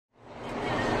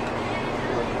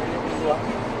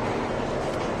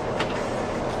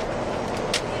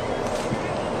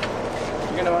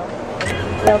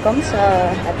Welcome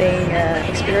sa ating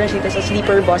experience dito sa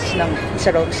sleeper bus ng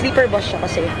Uragon. Sleeper bus siya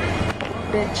kasi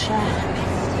bed siya.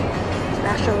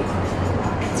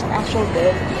 It's an actual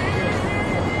bed.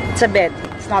 It's a bed.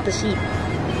 It's not a seat.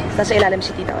 Nasa ilalim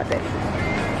si Tita Ate.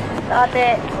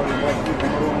 Ate!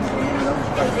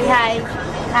 Say hi!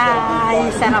 Hi!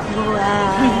 Sarap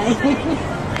buhay!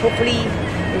 Hopefully,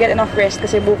 we get enough rest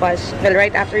kasi bukas, well,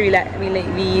 right after we land,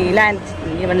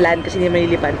 hindi naman land kasi hindi naman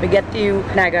lilipad. We get to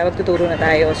Naga, magtuturo na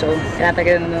tayo. So,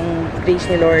 tinatagal na ng grace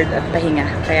ni Lord at pahinga.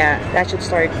 Kaya, that should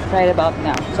start right about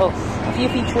now. So, a few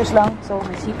features lang. So,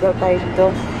 may seatbelt tayo dito.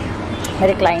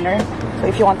 May recliner. So,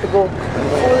 if you want to go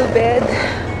full bed,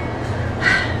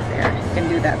 there, you can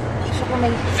do that. So, kung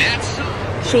may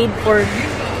shade for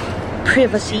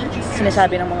privacy,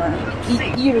 sinasabi ng mga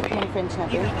European friends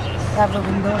natin. We have a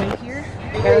window right here.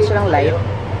 Meron silang light.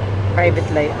 Private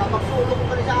light.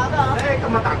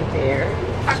 There.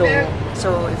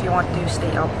 So if you want to stay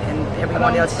up and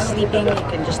everyone else is sleeping, you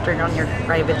can just turn on your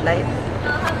private light.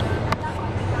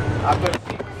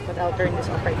 But I'll turn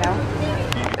this off right now.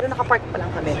 Pero nakapark pa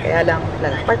lang kami. Kaya lang,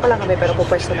 park pa lang kami pero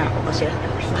pupwesto na ako kasi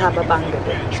mahaba pa ang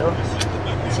gabi. So,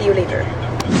 see you later.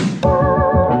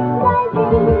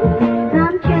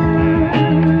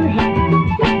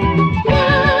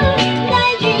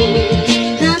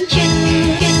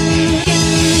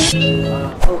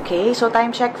 Okay, so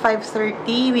time check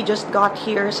 5:30. We just got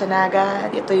here sa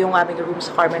Naga. Ito yung aming room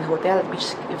sa Carmen Hotel. Let me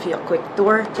just give you a quick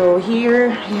tour. So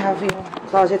here, you have yung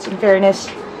closets. In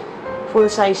fairness,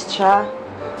 full-sized siya.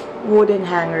 Wooden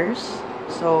hangers.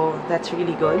 So, that's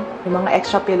really good. Yung mga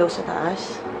extra pillows sa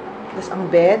taas. Tapos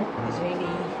ang bed is really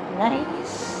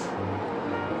nice.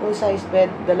 Full-sized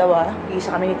bed, dalawa.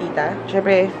 Isa kami ni Tita.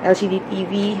 Siyempre, LCD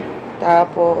TV.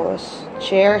 Tapos,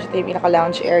 chairs. Ito yung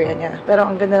pinaka-lounge area niya. Pero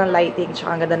ang ganda ng lighting,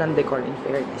 tsaka ang ganda ng decor, in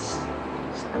fairness.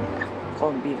 Sa kanila.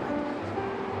 Combi ba?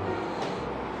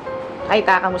 Hi,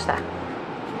 Ta. Kamusta?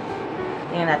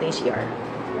 Tingnan natin yung CR.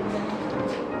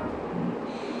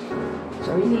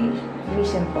 So, really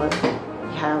simple.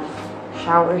 You have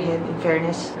shower head. In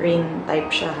fairness, rain type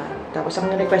siya, ha? Tapos,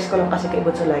 ang request ko lang kasi kay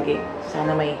Butso lagi,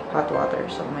 sana may hot water.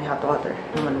 So, may hot water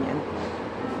naman yan.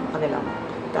 Kanilang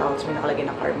towels, may nakalagay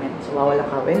na Carmen. So,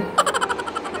 wawalang kawin.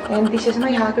 And this is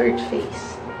my haggard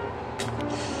face.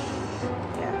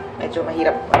 Yeah, medyo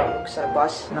mahirap matulog sa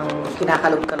bus nang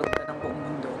kinakalog-kalog ka ng buong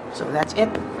mundo. So, that's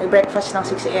it. May breakfast ng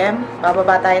 6 AM.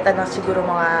 Bababa tayo ng siguro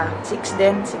mga 6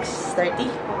 din, 6:30.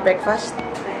 Breakfast.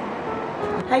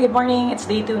 Hi, good morning. It's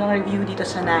day 2 ng review dito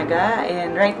sa Naga.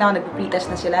 And right now, nagpe-pretest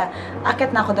na sila.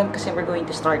 Akit na ako doon kasi we're going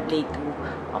to start day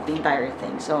 2 of the entire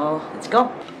thing. So, let's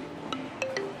go!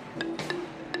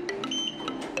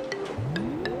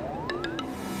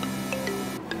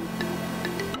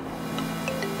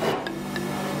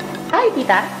 Hi,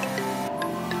 Tita!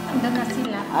 Andun na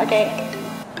sila. Okay.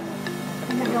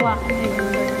 Nagawa ko na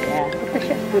yun. Yeah.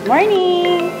 Good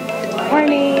morning! Good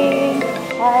morning!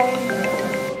 Hi!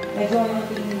 Medyo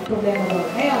yung problema doon.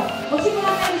 Ngayon,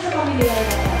 magsimula kayo sa pamilya.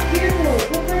 Fearful,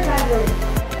 super value.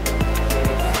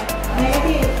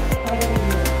 Negative.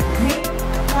 Make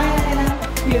kaya natin ng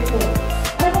fearful.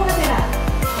 Ano po natin na?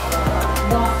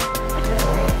 No. That's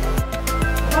okay.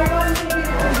 For one thing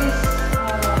for this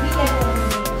weekend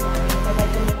of the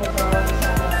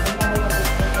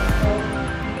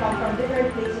from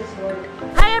different places.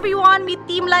 Hi everyone, meet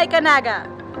Team Lyqa Naga.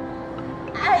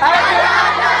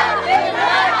 Team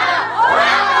Lyqa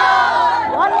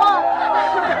Uragon! One more!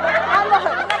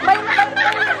 May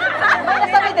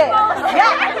nasabi din.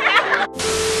 Yeah!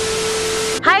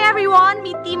 Hi everyone,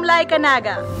 meet Team Lyqa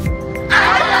Naga.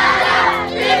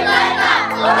 Team Lyqa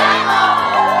Uragon!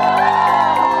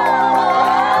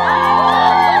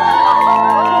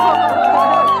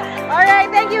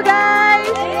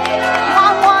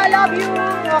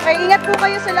 Ingat po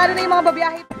kayo sa lalo na yung mga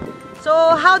babiyahe.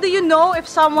 So, how do you know if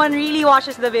someone really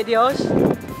watches the videos?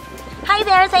 Hi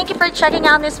there! Thank you for checking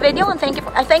out this video and thank you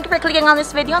for clicking on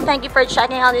this video and thank you for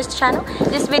checking out this channel.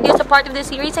 This video is a part of the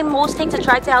series I'm hosting to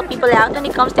try to help people out when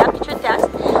it comes to aptitude tests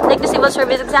like the civil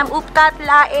service exam, UPCAT,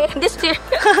 LAE.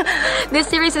 This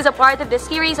series is a part of the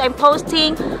series I'm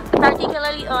posting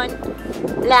particularly on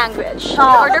language. In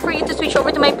order for you to switch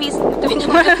over to my PC,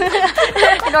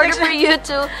 in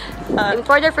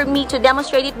order for me to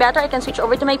demonstrate it better, I can switch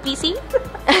over to my PC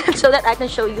so that I can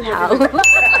show you how.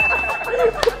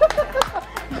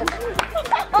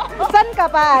 Saan ka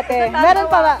pa, ate? Meron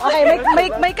pa ba? Okay,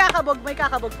 may kakabog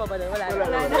pa ba doon? Wala.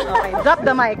 Okay, drop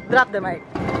the mic.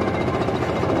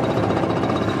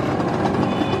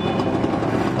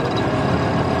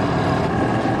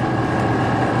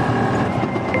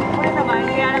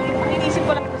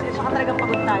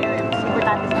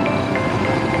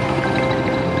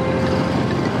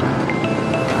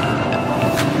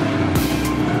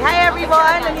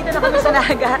 everyone! Nandito na kami sa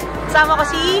Naga. Kasama ko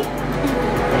si...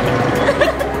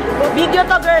 Video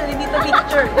to, girl. Hindi to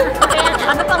picture.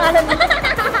 Ano pangalan mo?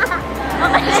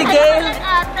 Si Gail.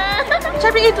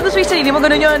 Siyempre, introduce mo yung sarili mo.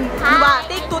 Ganun yun. Diba?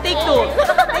 Take two, take two.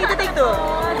 Take two.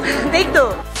 Take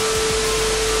two.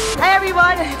 Hi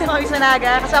everyone! Nandito kami sa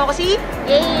Naga. Kasama ko si...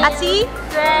 At si...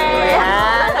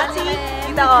 Ayan. At si...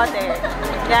 Tita Ote.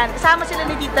 Yan. Kasama sila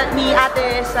ni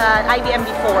ate sa IBM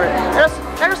before.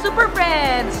 Pero super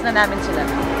friends na namin sila.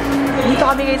 Dito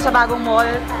kami ngayon sa bagong mall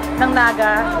ng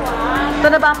Naga. Ito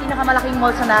na ba ang pinakamalaking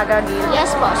mall sa Naga, Gil?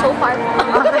 Yes po, so far.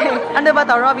 Okay. Ano ba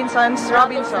to? Robinsons?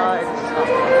 Robinsons.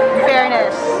 In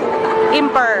fairness.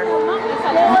 Imper.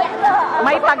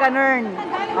 May pag-ganern.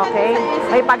 Okay?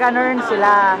 May pag-ganern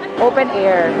sila. Open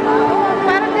air.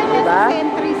 Parang ganyan Diba? sa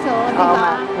Century Zone, di Oo ba?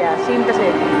 nga. Yeah, same kasi.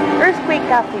 Earthquake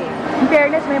Cafe. In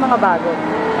fairness, may mga bago.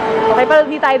 Okay, pero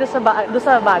hindi tayo doon sa bago.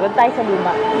 Doon tayo sa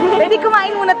luma. Pwede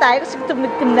kumain muna tayo kasi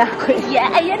tumigtim na ako eh. Yeah,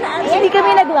 ayan na. Hindi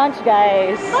kami nag-lunch,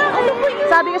 guys.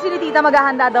 Sabi kasi ni Tita,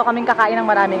 maghahanda daw kaming kakain ng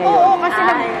marami ngayon. Oo, kasi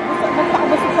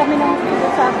nagpakabusog kami ng video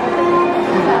sa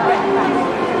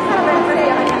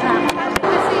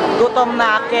Gutom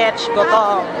na, catch,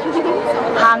 gutom.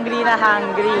 Hungry na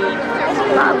hungry.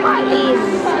 Papalit.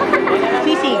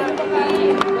 Sisig.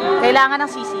 Kailangan ng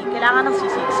sisig. Kailangan ng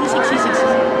sisig. Sisig, sisig,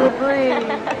 sisig. Uy.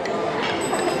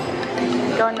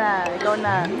 Ikaw na, ikaw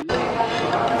na.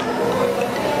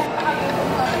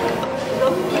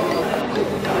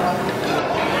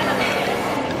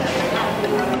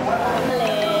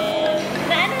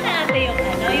 Paano na ate yung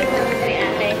si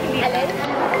ate?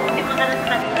 Hindi mo karoon sa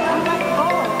kanila.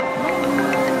 Oo.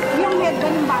 Yung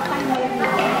headband ng bata, yung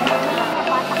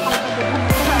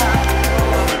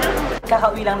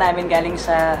Kakauwi lang namin galing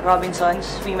sa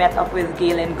Robinsons. We met up with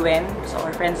Gail and Gwen, so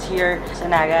our friends here sa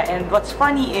Naga. And what's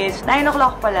funny is, 9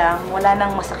 o'clock pa lang, wala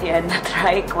nang masakyan na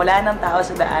trike, wala nang tao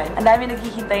sa daan. Ang dami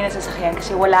naghihintay na sasakyan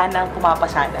kasi wala nang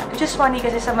pumapasada. Which is funny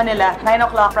kasi sa Manila,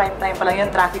 9 o'clock prime time pa lang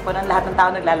yung traffic po ng lahat ng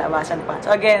tao naglalabasan pa.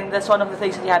 So again, that's one of the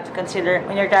things that you have to consider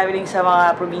when you're traveling sa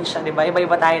mga probinsya, di ba?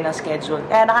 Iba-iba tayo ng schedule.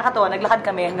 Kaya nakakatawa, naglakad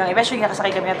kami hanggang eventually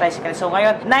nakasakay kami ng tricycle. So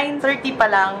ngayon, 9:30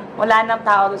 pa lang, wala nang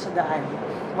tao doon sa daan.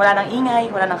 Wala nang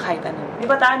ingay, wala nang kahit ano. Di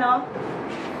ba no?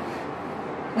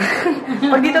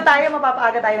 Pag dito tayo,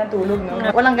 mapapaaga tayo ng tulog, no?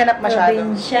 Walang ganap masyado.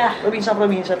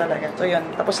 Probinsya talaga. So yun,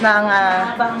 tapos na ang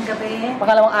Habang gabi.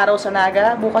 pangalawang araw sa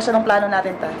Naga. Bukas anong plano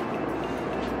natin ta?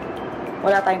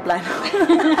 Wala tayong plano.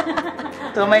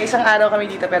 So may isang araw kami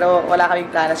dito pero wala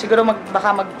kaming plano. Siguro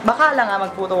baka lang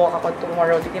mag-photo walk ako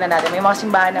tomorrow. Titingnan natin. May mga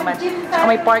simbahan naman. Saka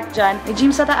may park dyan. May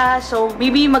gym sa taas. So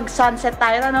maybe mag-sunset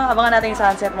tayo, ano? Abangan natin yung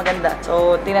sunset. Maganda.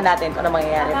 So tingnan natin kung ano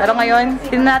mangyayari. Pero ngayon,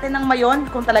 tingnan natin ng Mayon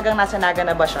kung talagang nasa Naga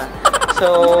na ba siya. So,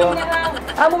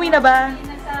 umuwi na ba?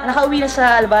 Nakauwi na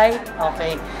sa Albay?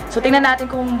 Okay. So tingnan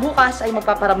natin kung bukas ay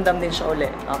magpaparamdam din siya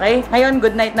uli. Okay? Ngayon,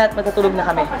 good night na at matutulog na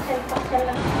kami.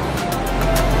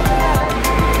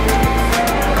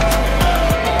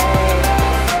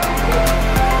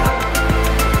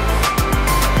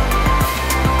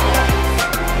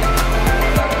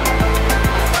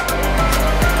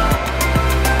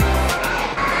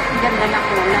 ganda na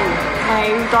kulay. Hi,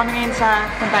 ito kami ngayon sa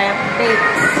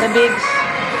Biggs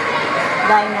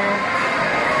Diner.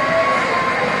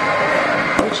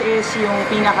 Which is yung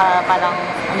pinaka parang,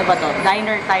 ano ba to?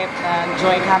 Diner type na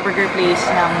joint hamburger place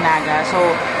ng Naga. So,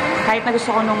 kahit na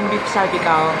gusto ko nung beef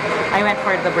salpicao, I went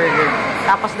for the burger.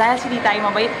 Tapos dahil si Tita ay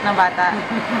mabait ng bata,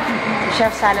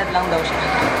 chef salad lang daw siya.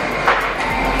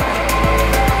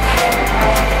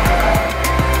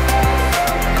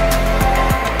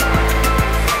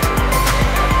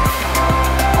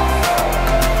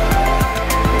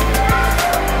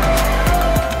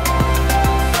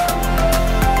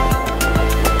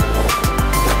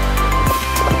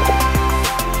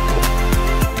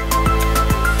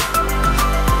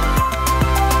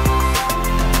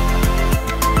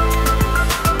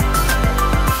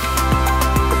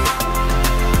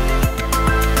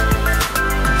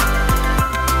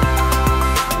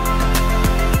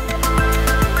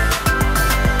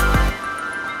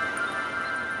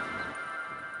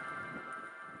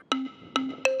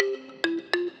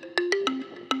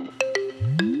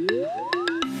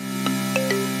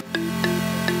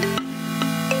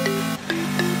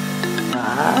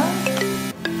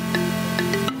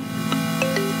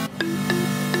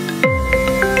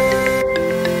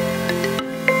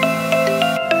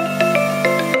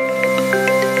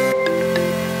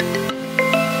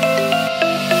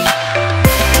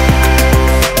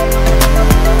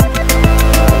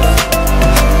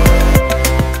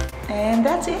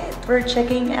 We're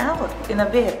checking out in a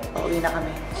bit. Uwi na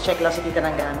kami. Check lang si tita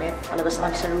ng gamit. Palabas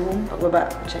na kami sa room. Pagbaba,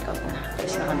 check out na.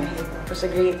 Alis na kami. It was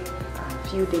a great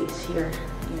few days here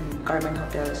in Carmen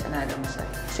Hotel sa Naga.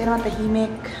 Kasi naman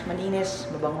tahimik, malinis,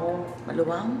 mabango,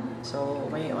 maluwang. So,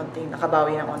 may onting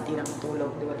nakabawi ng onti ng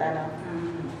tulog. Di ba, Tana?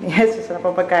 Yes, sarap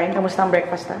ang pagkain. Kamusta ang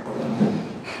breakfast, ha?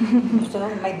 Gusto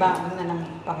may baon na ng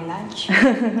pang-lunch.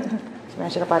 So, meron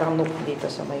siya parang nook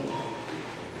dito sa may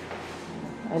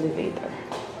elevator.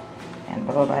 Ayan,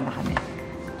 pababa na kami.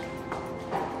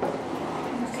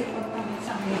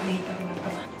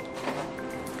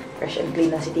 Fresh and clean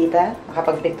na si tita.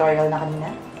 Nakapag-pictorial na kanina.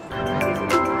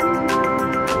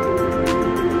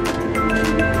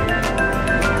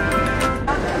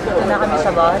 Na kami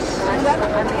sa bus.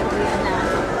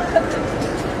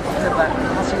 Ano ba?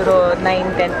 Siguro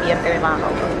 9-10 PM kami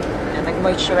makakaupo.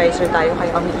 Nag-moisturizer tayo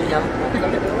kaya kami ilaw.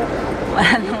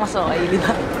 Wala nang masokay, di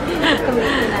ba?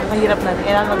 Mahirap natin.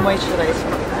 Kailangan mag-moisturize.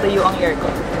 Tuyo ang aircon.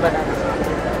 Diba natin?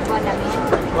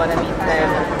 Namin. Dahil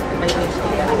may things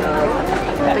dito.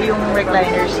 Ito yung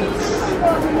recliner seats.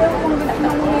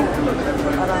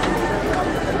 Parang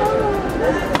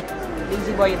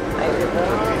lazy boy type.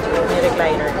 May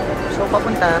recliner. So,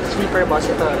 papunta, sleeper bus.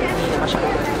 Ito, hindi naman siya.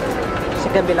 Sa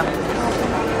gabi lang ito.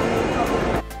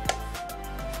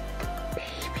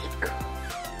 Baby ko.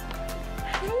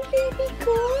 Hi, baby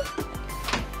ko.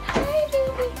 Hi,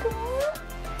 baby ko.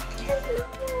 Hello.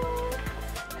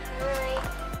 Hi.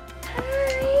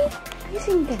 Hi.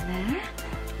 Gising ka na?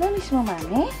 Namiss mo,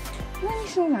 mami?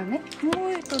 Namiss mo, mami?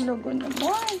 Uy, tulog ko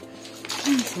naman.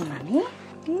 Namiss mo, mami?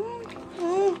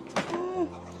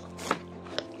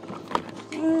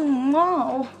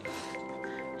 Wow.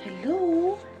 Hello.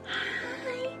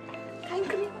 Hi. Kain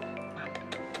ka rin.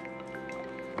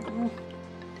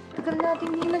 Tagal natin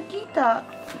hindi nagkita.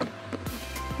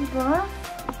 Diba?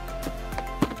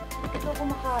 Ito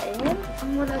kumakain.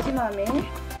 Ang wala si mami.